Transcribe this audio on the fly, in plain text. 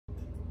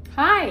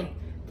Hi,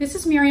 this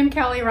is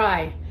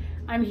Kali-rai.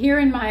 I'm here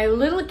in my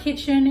little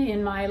kitchen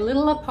in my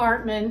little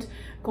apartment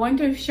going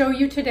to show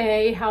you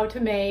today how to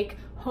make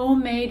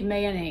homemade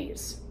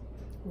mayonnaise.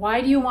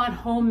 Why do you want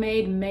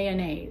homemade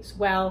mayonnaise?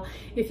 Well,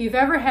 if you've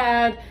ever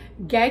had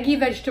gaggy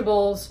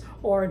vegetables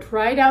or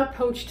dried out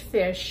poached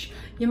fish,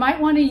 you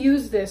might want to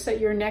use this at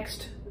your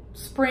next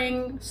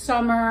spring,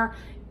 summer,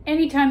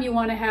 anytime you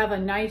want to have a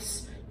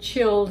nice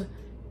chilled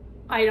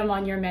item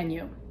on your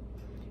menu.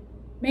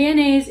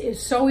 Mayonnaise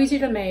is so easy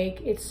to make,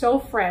 it's so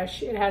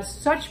fresh, it has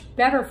such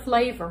better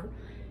flavor,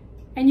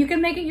 and you can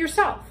make it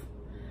yourself.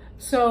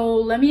 So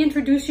let me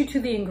introduce you to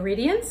the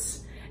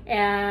ingredients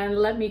and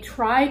let me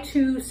try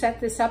to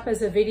set this up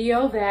as a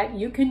video that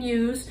you can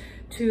use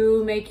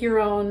to make your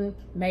own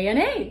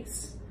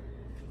mayonnaise.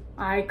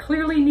 I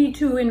clearly need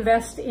to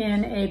invest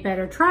in a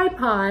better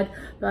tripod,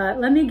 but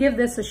let me give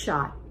this a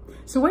shot.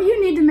 So what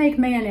you need to make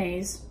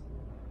mayonnaise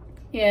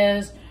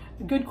is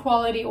good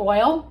quality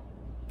oil.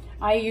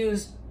 I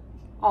use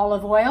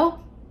olive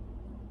oil.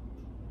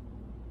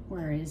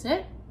 Where is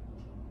it?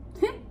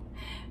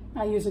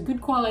 I use a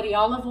good quality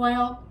olive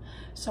oil,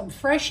 some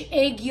fresh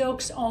egg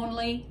yolks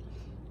only,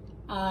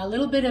 a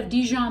little bit of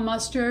Dijon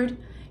mustard,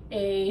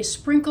 a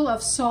sprinkle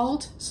of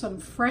salt, some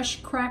fresh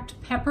cracked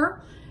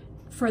pepper.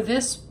 For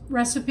this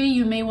recipe,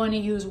 you may want to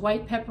use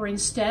white pepper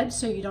instead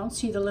so you don't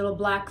see the little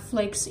black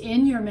flakes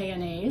in your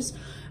mayonnaise,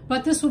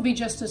 but this will be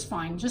just as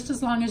fine, just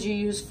as long as you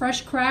use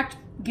fresh cracked,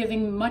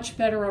 giving much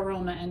better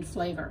aroma and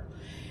flavor.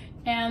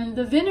 And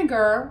the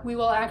vinegar we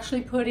will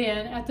actually put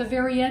in at the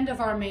very end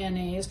of our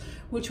mayonnaise,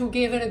 which will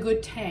give it a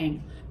good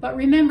tang. But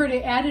remember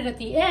to add it at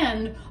the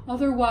end,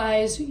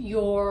 otherwise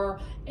your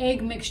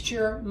egg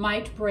mixture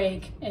might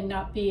break and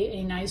not be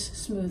a nice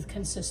smooth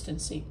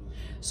consistency.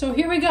 So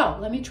here we go.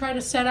 Let me try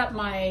to set up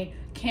my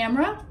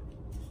camera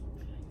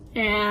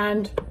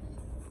and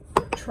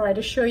try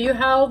to show you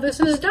how this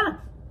is done.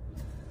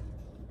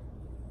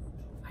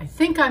 I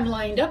think I'm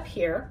lined up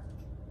here.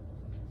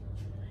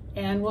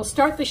 And we'll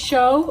start the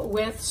show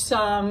with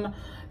some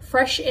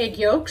fresh egg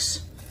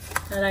yolks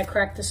that I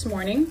cracked this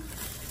morning.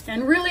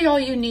 And really all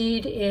you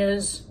need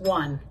is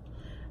one.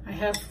 I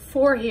have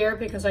 4 here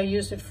because I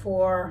used it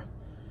for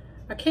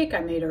a cake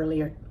I made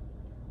earlier.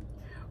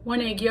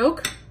 1 egg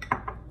yolk.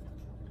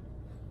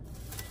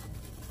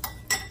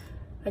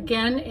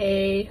 Again,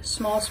 a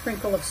small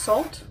sprinkle of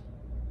salt.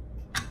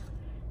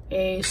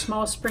 A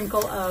small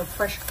sprinkle of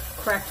fresh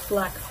cracked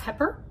black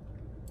pepper.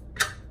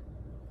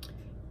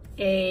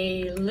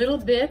 A little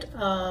bit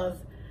of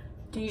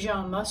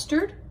Dijon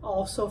mustard,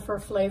 also for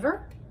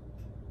flavor.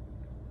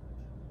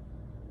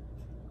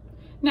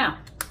 Now,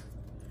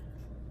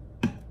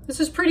 this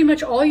is pretty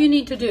much all you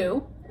need to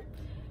do,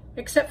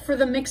 except for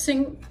the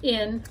mixing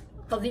in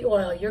of the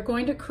oil. You're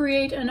going to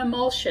create an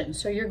emulsion,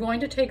 so you're going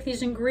to take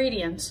these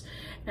ingredients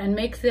and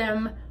make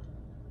them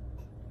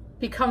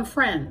become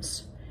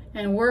friends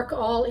and work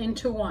all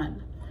into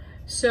one.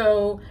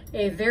 So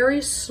a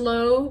very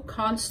slow,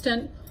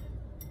 constant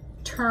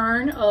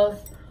turn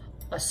of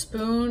a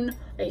spoon,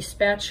 a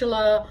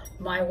spatula,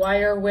 my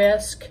wire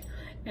whisk,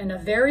 and a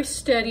very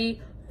steady,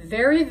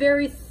 very,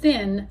 very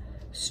thin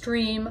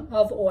stream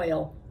of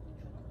oil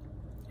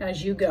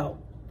as you go.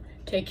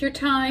 Take your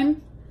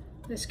time.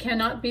 This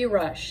cannot be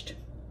rushed.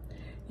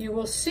 You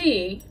will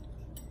see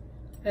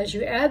as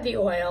you add the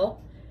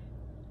oil,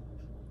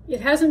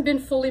 it hasn't been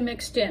fully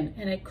mixed in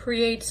and it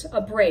creates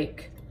a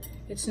break.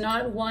 It's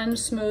not one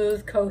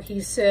smooth,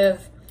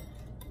 cohesive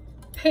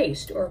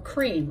paste or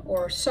cream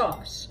or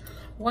sauce.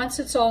 Once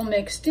it's all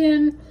mixed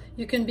in,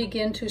 you can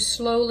begin to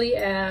slowly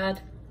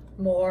add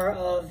more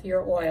of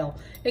your oil.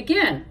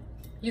 Again,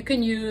 you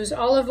can use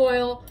olive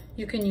oil,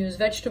 you can use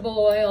vegetable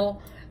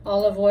oil.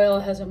 Olive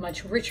oil has a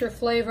much richer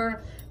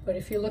flavor, but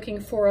if you're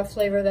looking for a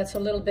flavor that's a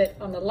little bit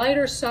on the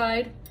lighter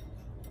side,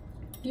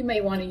 you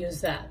may want to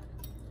use that.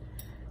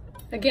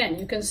 Again,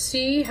 you can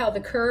see how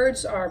the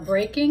curds are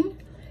breaking,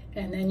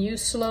 and then you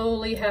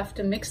slowly have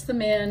to mix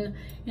them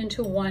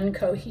into one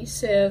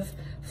cohesive,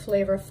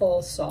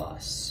 flavorful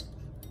sauce.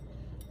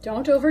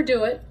 Don't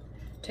overdo it.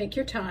 Take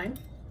your time.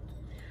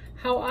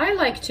 How I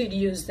like to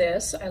use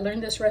this, I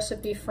learned this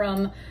recipe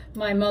from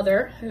my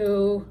mother,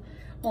 who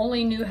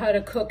only knew how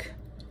to cook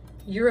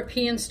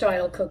European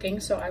style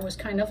cooking, so I was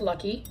kind of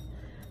lucky.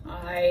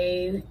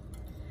 I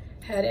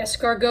had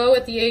escargot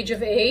at the age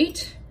of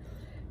 8,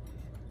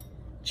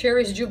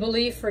 cherries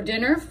jubilee for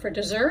dinner, for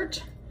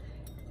dessert,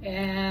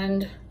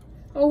 and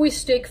always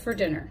steak for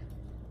dinner.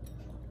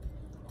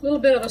 A little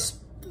bit of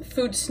a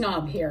food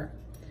snob here.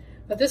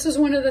 But this is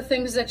one of the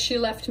things that she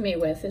left me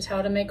with, is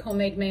how to make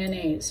homemade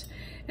mayonnaise.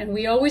 And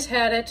we always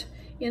had it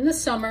in the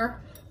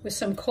summer with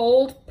some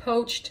cold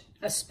poached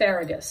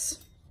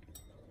asparagus.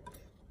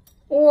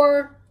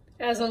 Or,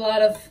 as a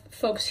lot of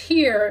folks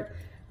here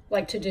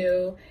like to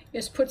do,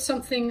 is put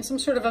some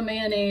sort of a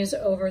mayonnaise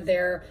over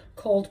their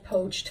cold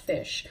poached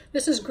fish.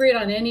 This is great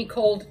on any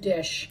cold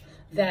dish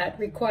that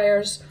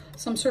requires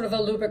some sort of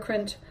a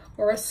lubricant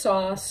or a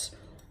sauce.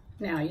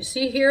 Now, you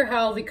see here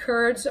how the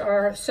curds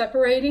are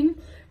separating?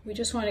 We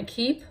just want to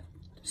keep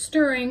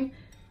stirring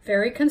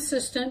Very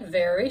consistent,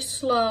 very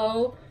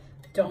slow.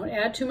 Don't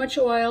add too much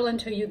oil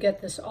until you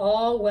get this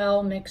all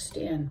well mixed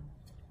in.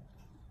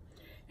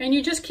 And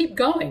you just keep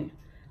going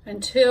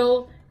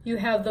until you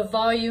have the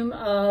volume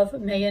of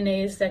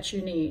mayonnaise that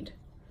you need.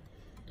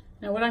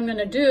 Now what I'm going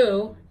to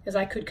do is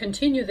I could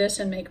continue this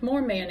and make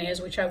more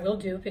mayonnaise, which I will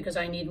do because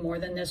I need more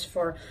than this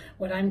for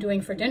what I'm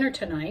doing for dinner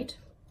tonight.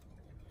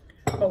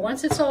 But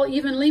once it's all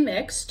evenly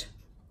mixed,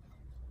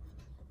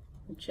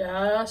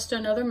 just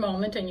another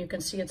moment and you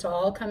can see it's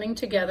all coming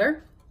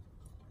together.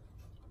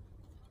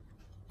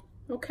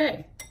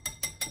 Okay.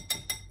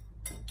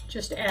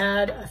 Just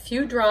add a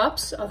few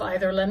drops of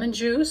either lemon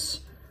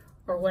juice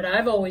or what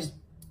I've always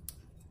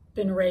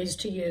been raised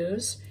to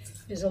use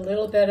is a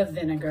little bit of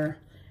vinegar.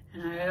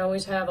 And I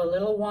always have a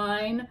little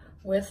wine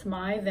with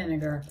my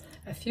vinegar.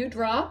 A few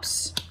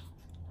drops.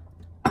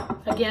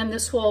 Again,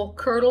 this will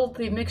curdle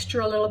the mixture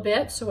a little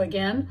bit. So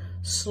again,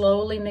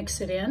 slowly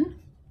mix it in.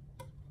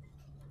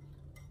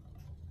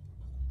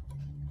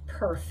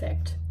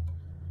 Perfect.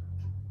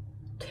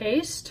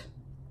 Taste.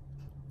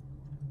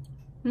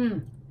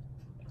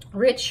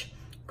 Rich,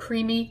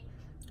 creamy,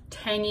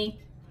 tangy.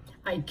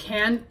 I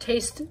can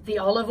taste the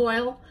olive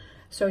oil,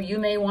 so you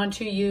may want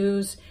to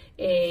use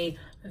a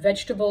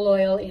vegetable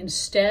oil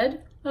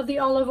instead of the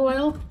olive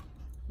oil,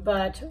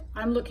 but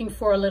I'm looking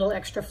for a little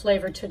extra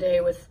flavor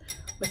today with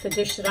the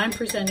dish that I'm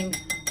presenting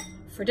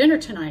for dinner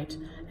tonight.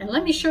 And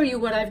let me show you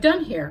what I've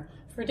done here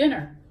for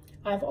dinner.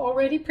 I've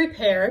already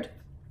prepared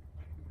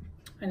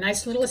a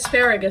nice little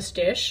asparagus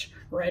dish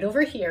right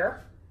over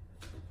here.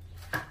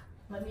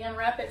 Let me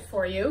unwrap it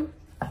for you.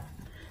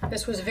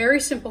 This was very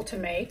simple to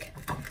make.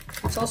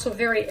 It's also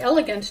very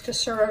elegant to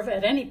serve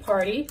at any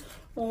party,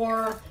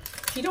 or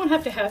if you don't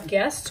have to have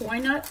guests, why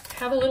not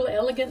have a little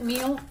elegant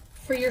meal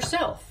for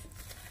yourself?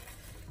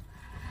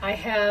 I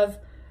have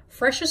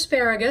fresh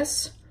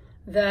asparagus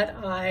that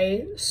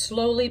I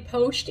slowly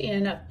poached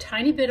in a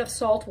tiny bit of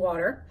salt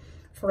water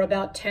for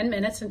about 10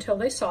 minutes until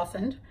they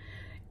softened.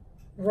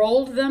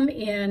 Rolled them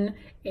in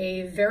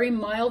a very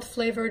mild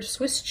flavored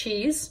Swiss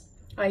cheese.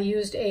 I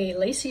used a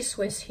lacy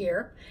Swiss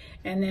here,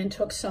 and then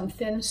took some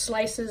thin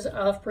slices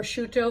of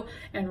prosciutto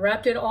and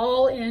wrapped it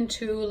all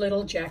into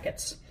little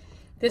jackets.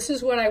 This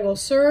is what I will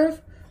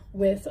serve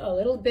with a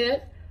little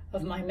bit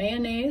of my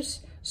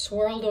mayonnaise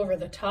swirled over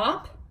the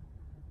top.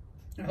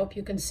 I hope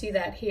you can see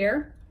that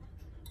here.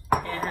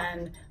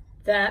 And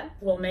that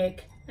will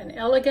make an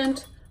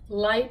elegant,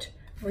 light,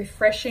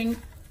 refreshing,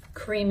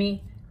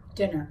 creamy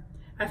dinner.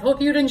 I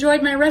hope you'd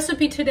enjoyed my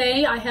recipe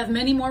today. I have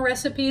many more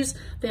recipes.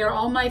 They are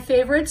all my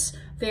favorites.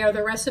 They are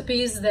the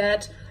recipes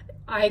that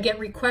I get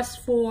requests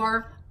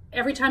for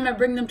every time I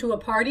bring them to a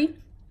party.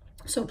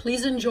 So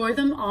please enjoy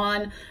them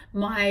on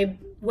my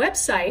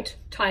website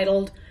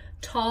titled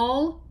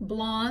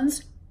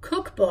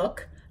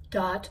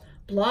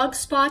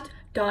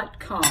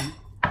TallBlondesCookbook.blogspot.com.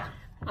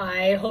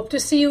 I hope to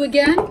see you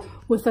again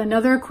with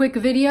another quick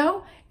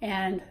video,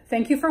 and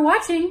thank you for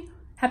watching.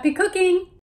 Happy cooking!